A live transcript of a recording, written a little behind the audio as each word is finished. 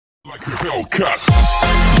Like a bell cut.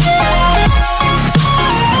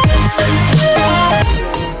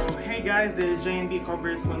 Hey guys, this is JNB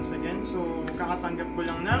Covers once again. So, kakatanggap ko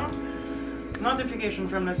lang ng notification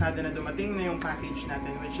from Lazada na dumating na yung package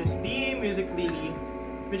natin, which is the Music Lily,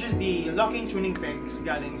 which is the locking tuning pegs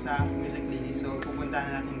galing sa Music Lily. So,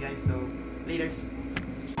 pupuntahan na natin guys. So, laters.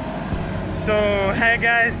 So, hey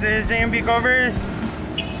guys, this is JNB Covers.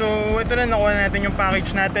 So, ito na nakuha natin yung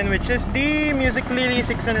package natin, which is the Music Lily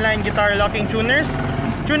 6-in-line guitar locking tuners,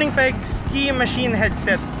 tuning pegs, key machine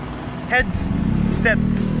headset.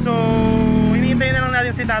 So, hinihintay na lang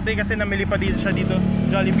natin si tatay kasi namili pa dito siya dito,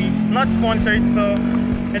 Jollibee. Not sponsored. So,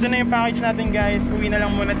 ito na yung package natin guys. Uwi na lang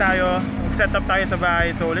muna tayo. Mag-set up tayo sa bahay.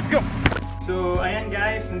 So, let's go! So, ayan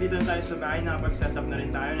guys, nandito na tayo sa bahay. Nakapag-set up na rin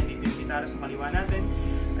tayo. Nandito yung gitara sa kaliwa natin.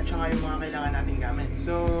 At saka yung mga kailangan nating gamit.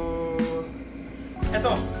 So,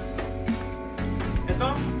 ito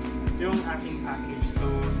yung aking package. So,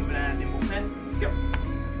 simulan natin buksan. Let's go!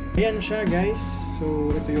 Ayan siya guys.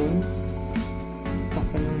 So, ito yun.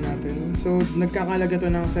 Takpan lang natin. So, nagkakalaga to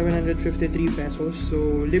ng 753 pesos.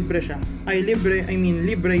 So, libre siya.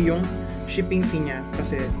 Libre yung shipping fee niya.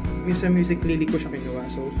 Kasi, sa Music Lily ko siya kinuha.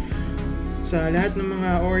 So, sa lahat ng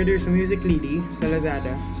mga order sa Music Lily, sa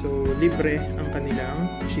Lazada, so, libre ang kanilang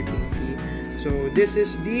shipping fee. So, this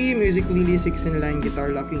is the Music Lily 6-in-line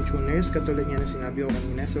guitar locking tuners. Katulad niya na sinabi ko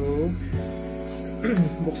kanina. So,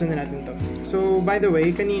 buksan na natin to. So, by the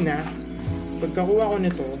way, kanina, pagkakuha ko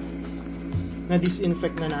nito,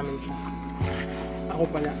 na-disinfect na namin siya. Ako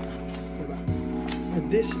pala. Diba?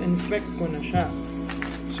 Na-disinfect ko na siya.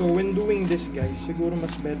 So, when doing this, guys, siguro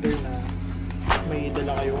mas better na may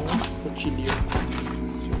dala kayong kutsilyo.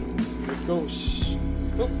 So, here it goes.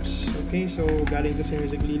 Oops. Okay, so, galing to sa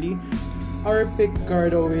Music Lily. Our pick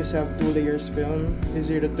card always have 2 layers film.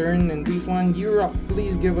 Easy return and refund. Europe,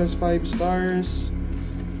 please give us 5 stars.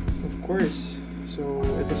 Of course. So,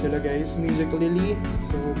 ito sila guys, Music Lily.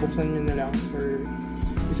 So, buksan nyo na lang or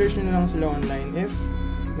i-search nyo na lang sila online if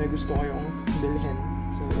may gusto kayong bilhin.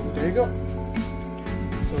 So, there you go.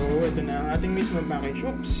 So, ito na ang ating mismong package.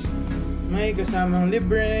 Oops! May kasamang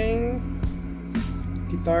libreng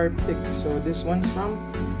guitar pick. So, this one's from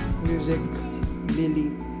Music Lily.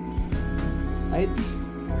 Right?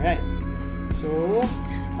 Alright. So,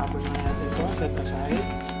 tapos na natin ito. Set aside.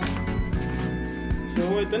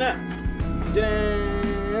 So, ito na.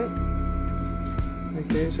 Diyan!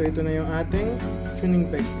 Okay, so ito na yung ating tuning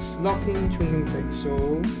pegs. Locking tuning pegs.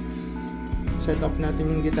 So, set up natin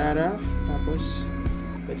yung gitara. Tapos,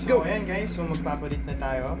 let's go! So, ayan guys. So, magpapalit na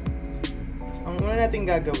tayo. Ang una natin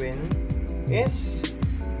gagawin is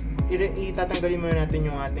itatanggalin muna natin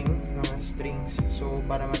yung ating mga strings. So,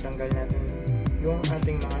 para matanggal natin yung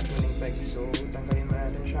ating mga tuning pegs. So, tanggalin muna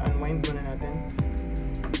natin siya. Unwind muna natin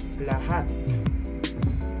lahat.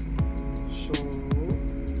 So,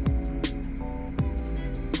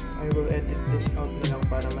 I will edit this out na lang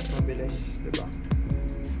para mas mabilis, diba?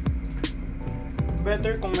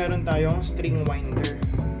 Better kung meron tayong string winder.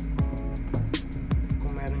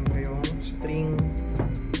 Kung meron kayong string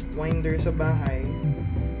winder sa bahay,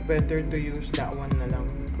 better to use that one na lang.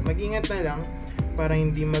 Mag-ingat na lang para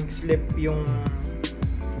hindi mag-slip yung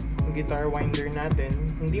guitar winder natin,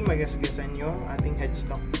 hindi magasgasan yung ating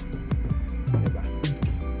headstock. Diba?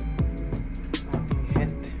 Ating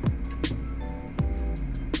head.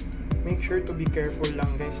 Make sure to be careful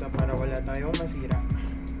lang guys para wala tayong masira.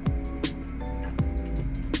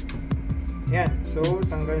 Yan. So,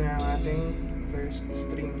 tanggal na ang ating first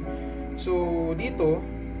string. So, dito,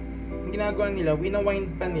 ang ginagawa nila,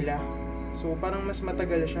 wina-wind pa nila. So, parang mas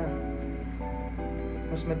matagal siya.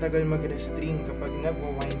 Mas matagal mag-restring kapag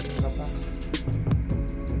nag-winding ka pa.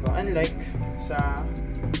 Diba? Unlike sa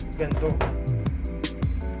ganito.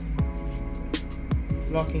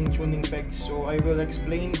 Locking tuning pegs. So, I will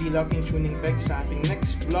explain the locking tuning pegs sa ating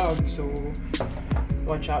next vlog. So,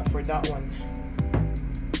 watch out for that one.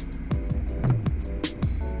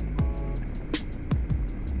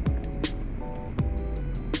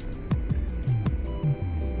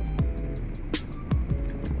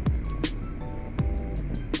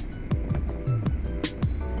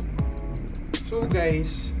 So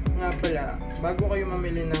guys, nga pala, bago kayo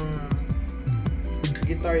mamili ng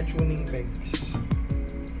guitar tuning pegs,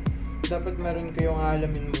 dapat meron kayong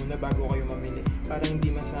alamin muna bago kayo mamili para hindi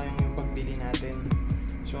masayang yung pagbili natin.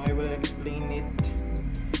 So I will explain it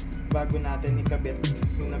bago natin ikabit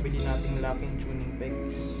yung nabili nating locking tuning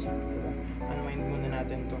pegs. Diba? Unwind muna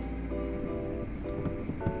natin to.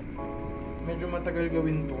 Medyo matagal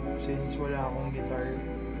gawin to since wala akong guitar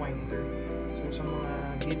winder. So sa mga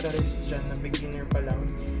guitarist dyan na beginner pa lang,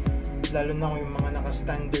 lalo na kung yung mga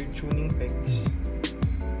naka-standard tuning pegs,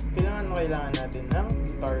 kailangan natin ng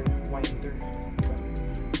guitar winder, diba?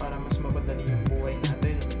 Para mas mapadali yung buhay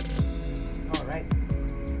natin. Alright.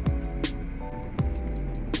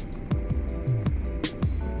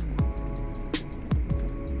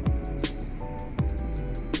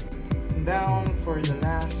 Down for the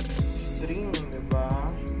last string, diba?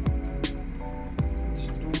 Let's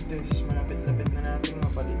do this. Malapit-lapit na natin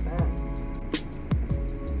mapalitan.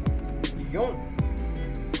 Yun.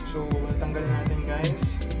 So, natanggal natin,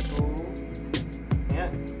 guys. So,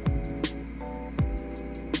 ayan.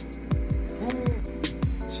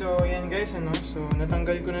 So, ayan guys, ano? So,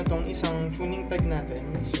 natanggal ko na tong isang tuning peg natin.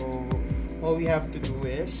 So, all we have to do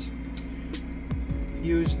is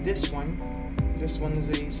use this one. This one is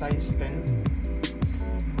a size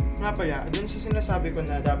 10. Nga pala, dun sa sinasabi ko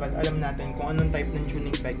na dapat alam natin kung anong type ng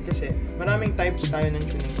tuning peg. Kasi maraming types tayo ng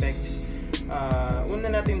tuning pegs.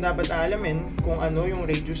 Una natin dapat alamin kung ano yung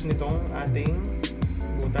radius nitong ating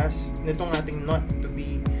butas, nitong ating knot, to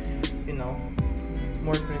be, you know,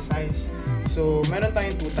 more precise. So, meron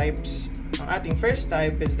tayong two types. Ang ating first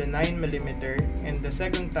type is the 9mm and the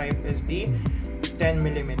second type is the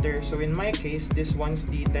 10mm. So, in my case, this one's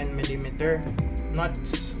the 10mm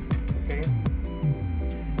nuts. Okay?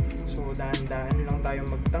 So, dahan-dahan lang tayo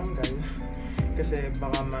magtanggal kasi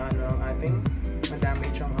baka maano ang ating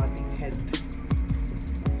ma-damage ang ating head.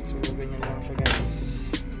 So, ganyan lang siya, guys.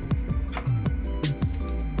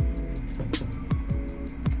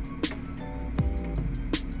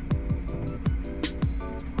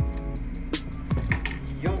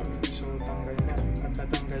 Yun. So, tanggal na. At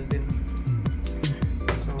natanggal din.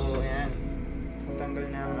 So, ayan. Natanggal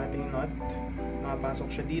na ang ating knot. Nakapasok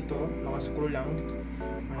siya dito. Nakascrew lang.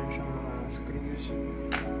 Meron siyang mga screws.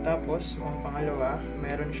 Tapos, ang pangalawa,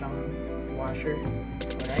 meron siyang washer.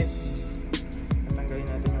 Alright? Natanggalin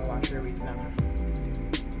natin yung washer. Wait lang.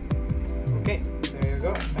 Okay. There you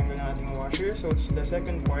go. Tanggal na natin yung washer. So, the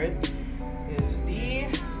second part is the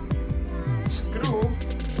screw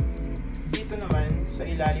dito naman sa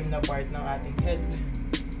ilalim na part ng ating head.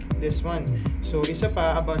 This one. So, isa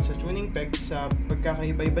pa about sa tuning pegs, sa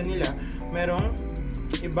pagkakaiba-iba nila, merong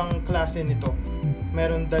ibang klase nito.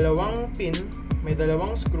 Meron dalawang pin, may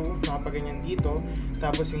dalawang screw, nakapaganyan dito,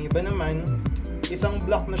 tapos yung iba naman, isang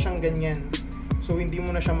block na siyang ganyan. So, hindi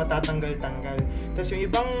mo na siya matatanggal-tanggal. Tapos yung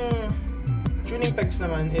ibang tuning pegs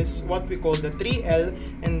naman is what we call the 3L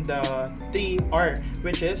and the 3R,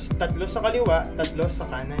 which is tatlo sa kaliwa, tatlo sa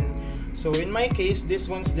kanan. So, in my case, this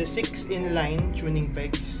one's the 6-in-line tuning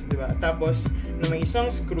pegs, diba? Tapos, na may isang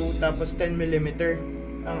screw, tapos 10mm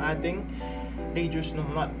ang ating radius ng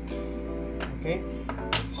nut. Okay?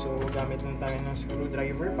 So, gamit lang tayo ng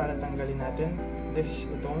screwdriver para tanggalin natin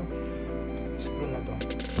itong screw na to.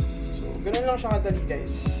 So, ganun lang siya kadali,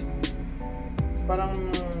 guys. Parang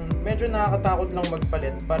medyo nakakatakot lang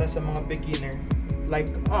magpalit para sa mga beginner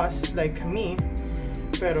like us, like me,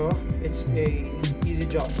 pero it's a easy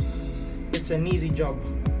job. It's an easy job.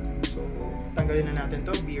 So, tanggalin na natin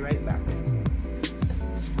to. Be right back.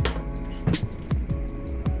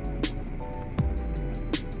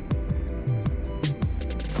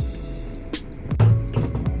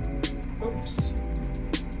 Oops.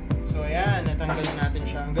 So, ayan. Natanggal natin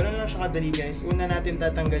siya. Ganun lang siya kadali, guys. Una natin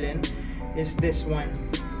tatanggalin is this one,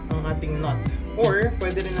 ang ating knot. Or,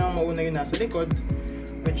 pwede rin naman mauna yung nasa likod,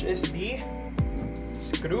 which is the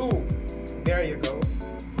screw. There you go.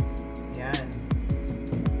 Yan.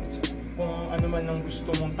 Kung ano man ang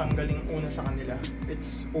gusto mong tanggaling una sa kanila,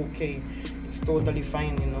 it's okay. It's totally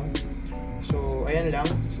fine, you know. So, ayan lang.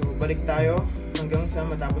 So, balik tayo hanggang sa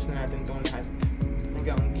matapos na natin itong lahat.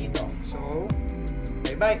 Hanggang dito. So,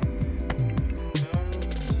 bye-bye!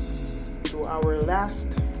 To our last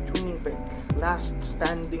tuning peg. Last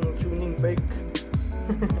standing tuning peg.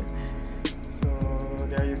 So,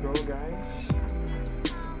 there you go, guys.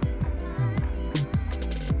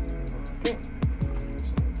 Okay.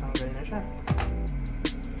 So, tanggal na siya.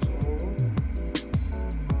 So,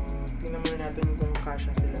 tingnan muna natin kung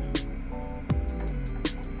kasya sila.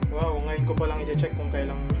 Wow, ngayon ko palang i-check kung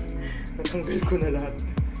kailang natanggal ko na lahat.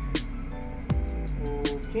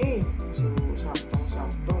 Okay. So,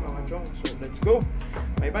 saktong-sakto mga chong. So, let's go.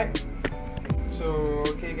 Bye-bye. So,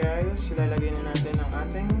 okay guys, ilalagay na natin ang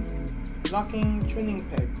ating locking tuning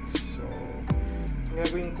pegs. So, ang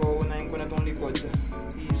gagawin ko, unahin ko na itong likod.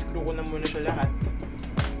 I-screw ko na muna siya lahat.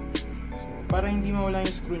 So, para hindi mawala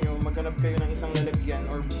yung screw nyo, maghanap kayo ng isang lalagyan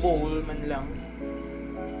or bowl man lang.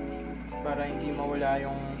 Para hindi mawala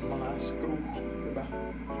yung mga screw, diba?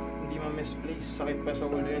 Hindi ma-misplace. Sakit pa sa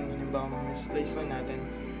ulo yun. Halimbawa, ma-misplace man natin.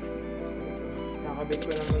 So, kakabit ko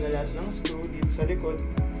na muna lahat ng screw dito sa likod.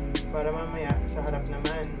 Para mamaya, sa harap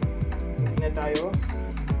naman, hindi na tayo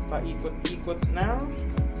paikot-ikot ng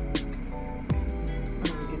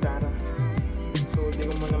gitara. So, hindi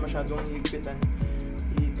ko muna masyadong higpitan.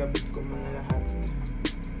 Ikabit ko muna lahat.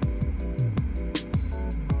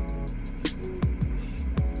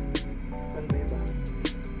 Pantay ba?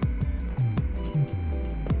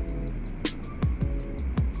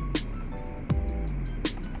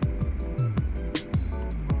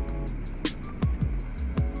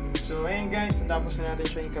 So, ayun guys, natapos na natin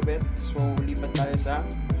siya ikabit. So, lipat tayo sa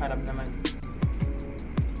harap naman.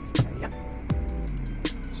 Ayan.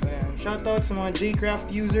 So, ayan. Shoutout sa mga J-Craft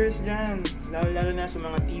users dyan. Lalo na sa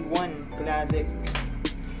mga T1 Classic.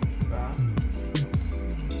 Diba?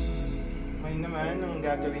 May naman ang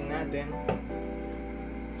gagawin natin.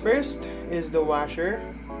 First is the washer.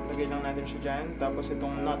 Lagay lang natin siya dyan. Tapos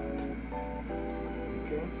itong nut.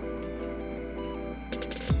 Okay.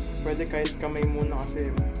 Pwede kahit kamay muna kasi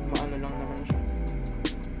maano lang naman siya.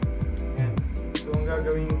 Ayan. So, ang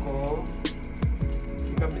gagawin ko,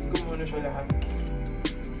 ikabit ko muna siya lahat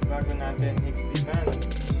bago natin higpitan.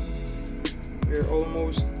 We're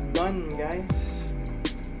almost done, guys.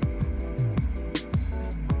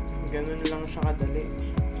 Ganun lang siya kadali.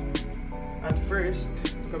 At first,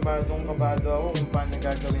 kabadong-kabado ako kung paano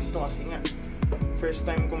gagawin to kasi nga, first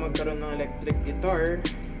time ko magkaroon ng electric guitar,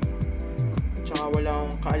 tsaka wala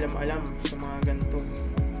akong kaalam-alam sa mga ganito.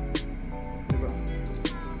 Diba?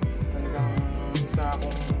 Talagang isa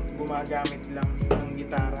akong gumagamit lang ng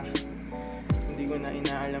gitara. Hindi ko na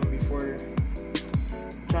inaalam before.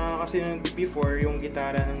 Tsaka kasi before, yung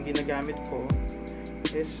gitara ang ginagamit ko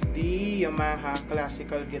is the Yamaha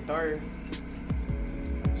classical guitar.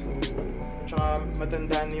 So, tsaka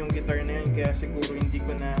matanda na yung guitar na yun, kaya siguro hindi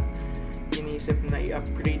ko na inisip na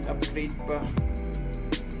i-upgrade pa.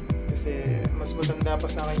 Kasi mas matanda pa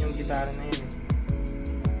sa akin yung gitara na yun.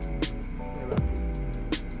 Diba?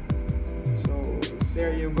 So,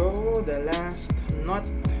 there you go. The last nut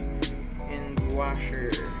and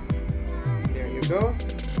washer. There you go.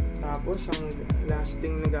 Tapos, ang last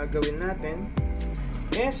thing na gagawin natin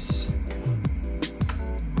is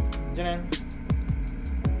dyan.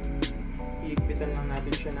 Iigpitan lang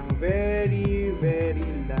natin siya ng very, very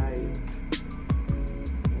light.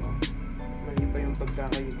 Mali pa yung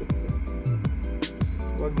pagkakaikot ko.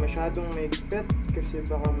 Huwag masyadong maigpit kasi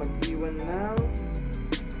baka mag-iwan ng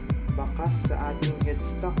bakas sa ating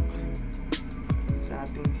headstock, sa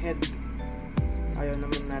ating head. Ayaw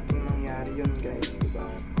naman nating mangyari yun, guys, diba?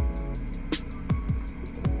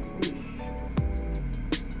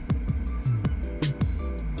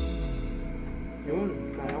 Yun,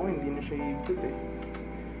 kaya ko hindi na siya higpit eh.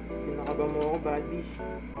 Pinakaba mo ako, buddy.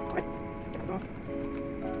 Ay, ito.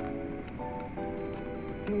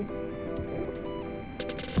 Okay.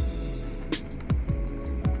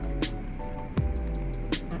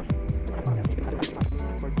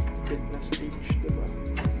 Fitness stage, diba?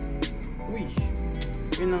 Uy,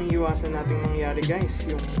 yun ang iwasan nating mangyari, guys,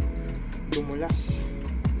 yung dumulas,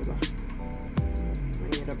 diba?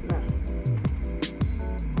 Mahirap na.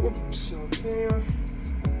 Oops, okay.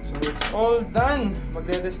 So it's all done.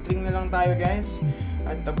 Magre-restring na lang tayo, guys.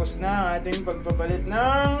 At tapos na ang ating pagpapalit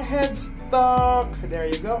ng headstock. There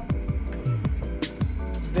you go.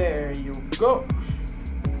 There you go.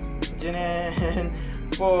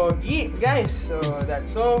 Pogi, guys. So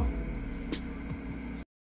that's all.